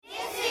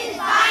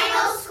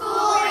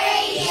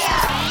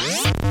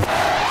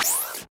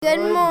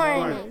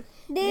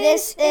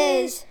This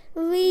is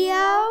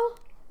Leo,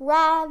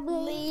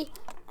 Radley,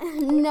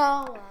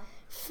 Noah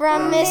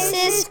from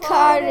Mrs.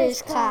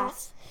 Carter's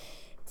class.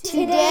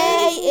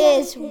 Today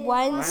is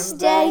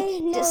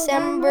Wednesday,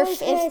 December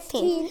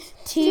 15th,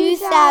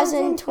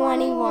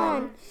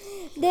 2021.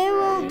 There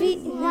will be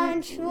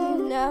lunch.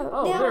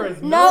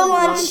 No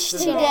lunch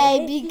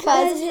today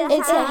because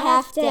it's a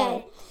half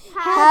day.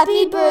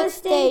 Happy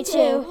birthday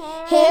to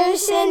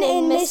Harrison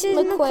in Miss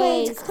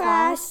McQuaid's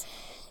class.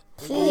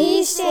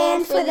 Please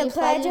stand for the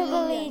Pledge of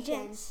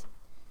Allegiance.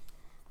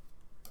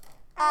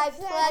 I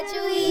pledge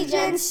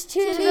allegiance to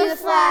the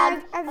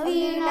flag of the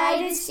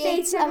United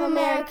States of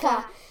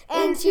America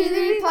and to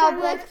the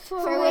republic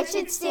for which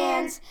it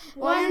stands,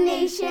 one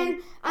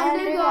nation,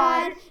 under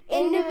God,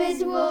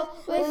 indivisible,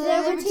 with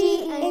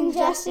liberty and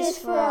justice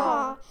for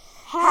all.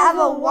 Have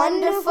a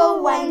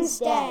wonderful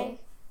Wednesday.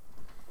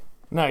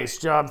 Nice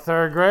job,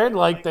 third grade.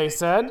 Like they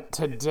said,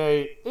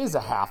 today is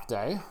a half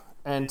day,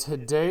 and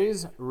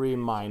today's CARES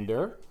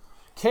reminder,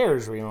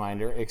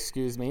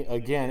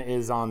 again,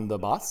 is on the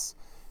bus,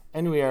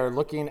 and we are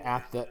looking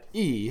at the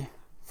E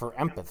for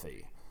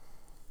empathy,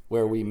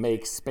 where we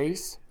make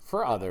space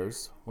for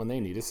others when they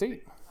need a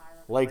seat.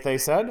 Like they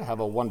said, have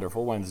a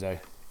wonderful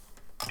Wednesday.